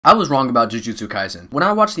I was wrong about Jujutsu Kaisen. When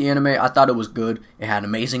I watched the anime, I thought it was good. It had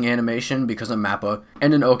amazing animation because of Mappa,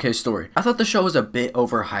 and an okay story. I thought the show was a bit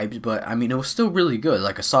overhyped, but I mean, it was still really good,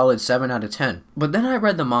 like a solid 7 out of 10. But then I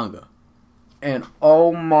read the manga, and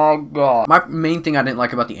oh my god. My main thing I didn't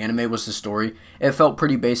like about the anime was the story. It felt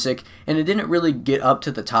pretty basic, and it didn't really get up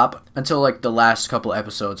to the top until like the last couple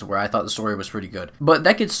episodes where I thought the story was pretty good. But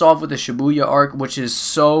that gets solved with the Shibuya arc, which is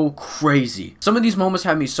so crazy. Some of these moments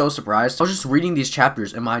had me so surprised. I was just reading these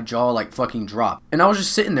chapters and my jaw like fucking dropped. And I was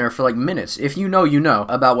just sitting there for like minutes. If you know, you know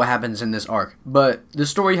about what happens in this arc. But the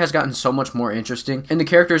story has gotten so much more interesting, and the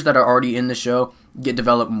characters that are already in the show get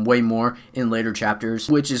developed way more in later chapters,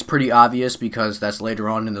 which is pretty obvious because that's later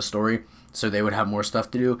on in the story, so they would have more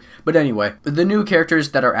stuff to do. But anyway, the new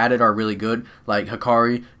characters that are added are really good, like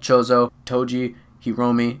Hikari, Chozo, Toji,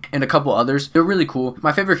 Hiromi, and a couple others. They're really cool.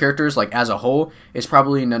 My favorite characters, like as a whole, is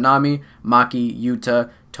probably Nanami, Maki,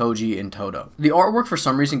 Yuta, Toji, and Todo. The artwork for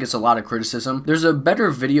some reason gets a lot of criticism. There's a better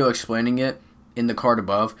video explaining it in the card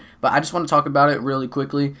above, but I just want to talk about it really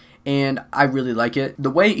quickly, and I really like it. The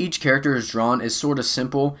way each character is drawn is sort of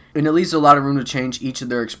simple, and it leaves a lot of room to change each of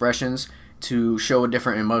their expressions to show a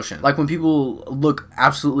different emotion. Like when people look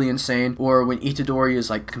absolutely insane, or when Itadori is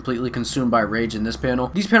like completely consumed by rage in this panel.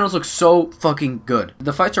 These panels look so fucking good.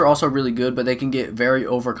 The fights are also really good, but they can get very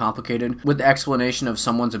overcomplicated with the explanation of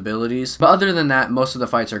someone's abilities. But other than that, most of the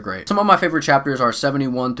fights are great. Some of my favorite chapters are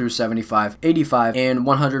 71 through 75, 85, and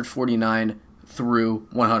 149 through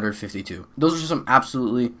 152. Those are some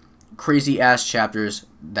absolutely crazy ass chapters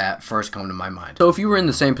that first come to my mind. So if you were in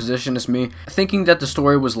the same position as me, thinking that the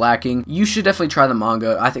story was lacking, you should definitely try the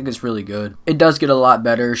manga. I think it's really good. It does get a lot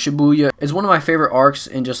better. Shibuya is one of my favorite arcs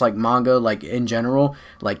in just like manga, like in general,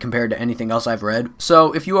 like compared to anything else I've read.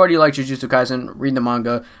 So if you already like Jujutsu Kaisen, read the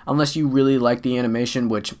manga, unless you really like the animation,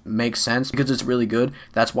 which makes sense because it's really good.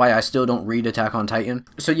 That's why I still don't read Attack on Titan.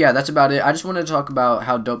 So yeah, that's about it. I just wanted to talk about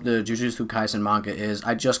how dope the Jujutsu Kaisen manga is.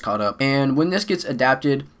 I just caught up, and when this gets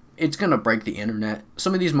adapted, it's gonna break the internet.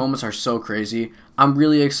 Some of these moments are so crazy. I'm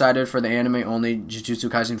really excited for the anime-only Jujutsu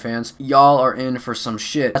Kaisen fans. Y'all are in for some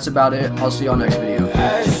shit. That's about it. I'll see y'all next video.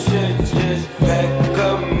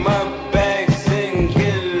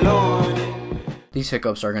 These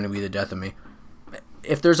hiccups are gonna be the death of me.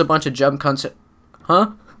 If there's a bunch of jump cunts...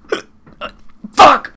 Huh? Fuck!